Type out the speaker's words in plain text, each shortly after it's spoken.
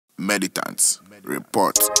Meditants,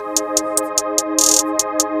 report.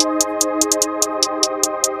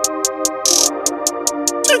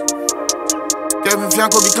 Kevin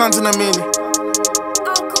Fianco be counting a million.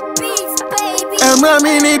 Emra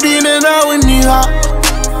mini bine na winiha.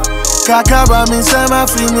 Kakaba mi sema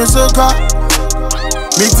free mi soka.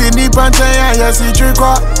 Miti ni pante ya yesi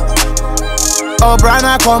trikwa.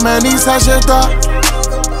 Obrana come ni sasheta.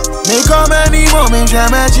 Me come ni mo mi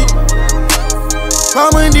shemechi.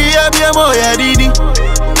 Come in the air mo ya didi.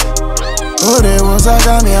 Ode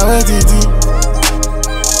wosaka mi awetiti.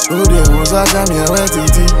 Ode wosaka mi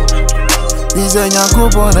awetiti. Ize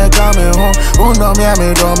nyakupo ne kame home. Uno mi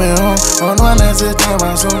ame do me home. On one say time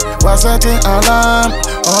I so. Was setting alarm.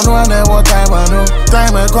 On one what time I know.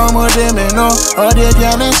 Time I come de me know. Or they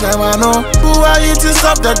can shema know. Who are you to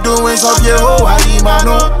stop the doings of your whole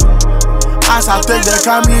Imano? As I take the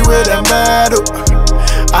Camry with them bed.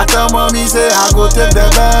 I tell mommy say I go take the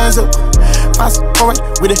Benz. Fast forward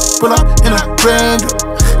with it, pull up in a rainbow.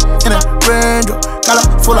 In a rainbow, color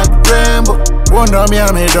full like rainbow. Wonder me, I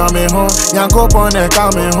made me home. Yanko pon the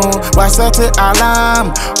coming home. Why set it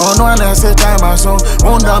alarm? On one and say time I saw.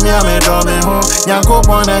 Wonder me, I made me home. Yanko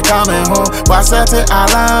pon the coming home. Why set it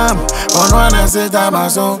alarm? On one and say time I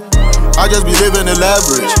saw. I just be living in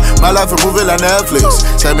leverage. My life a movie like Netflix.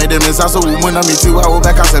 Send me them inside so when I meet you, I will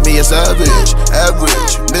back and send me a savage.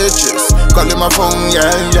 Average, bitches. Calling my phone, yeah,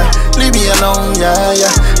 yeah. Leave me alone, yeah,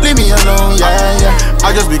 yeah. Leave me alone, yeah, yeah.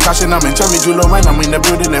 I just be cashing, I'm in chummy Julo when I'm in the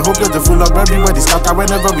building. And hope that the full up everybody scatter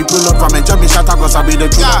whenever we pull up. I'm in chummy shatter cause I be the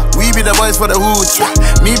truth. Yeah, we be the boys for the hoods.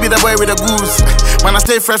 Me be the boy with the goose. When I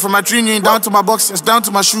stay fresh from my training, down to my boxes, down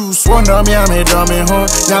to my shoes. Wonder me, I made me home.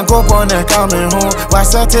 Yanko pon the coming home. Why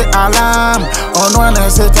set it alarm? On one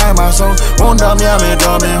and say time I saw. Wonder me, I made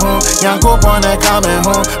me home. Yanko pon the coming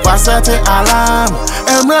home. Why set it alarm?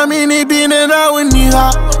 Emra mini bine na winiha.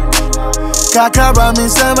 Kakaba mi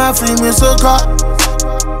sema free mi soka.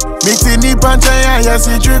 Miti ni pante ya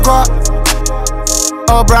yesi trikwa.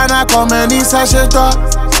 Obrana come ni sasheta.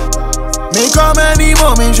 Me come ni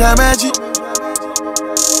mo mi shemechi.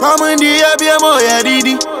 Come in the air mo ya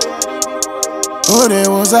didi. Ode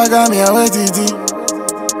wosaka mi awetiti.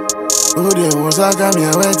 Ode wosaka mi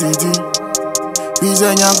awetiti.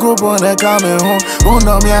 Ize nyakupo ne kame home.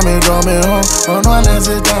 Uno mi ame do me home. On one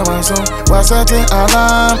say time I saw. Was setting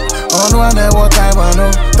alarm. On one what time I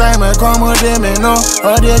know. Time I come de me know.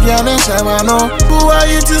 Or they can shema know. Who are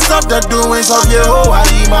you to stop the doings of your whole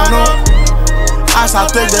Imano? As I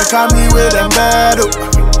take the Camry with them bed.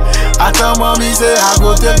 I tell mommy say I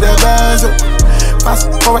go take the Benz. Fast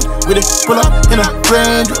forward with it, pull up in a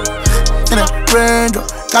rainbow. In a rainbow,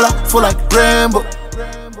 color full like rainbow.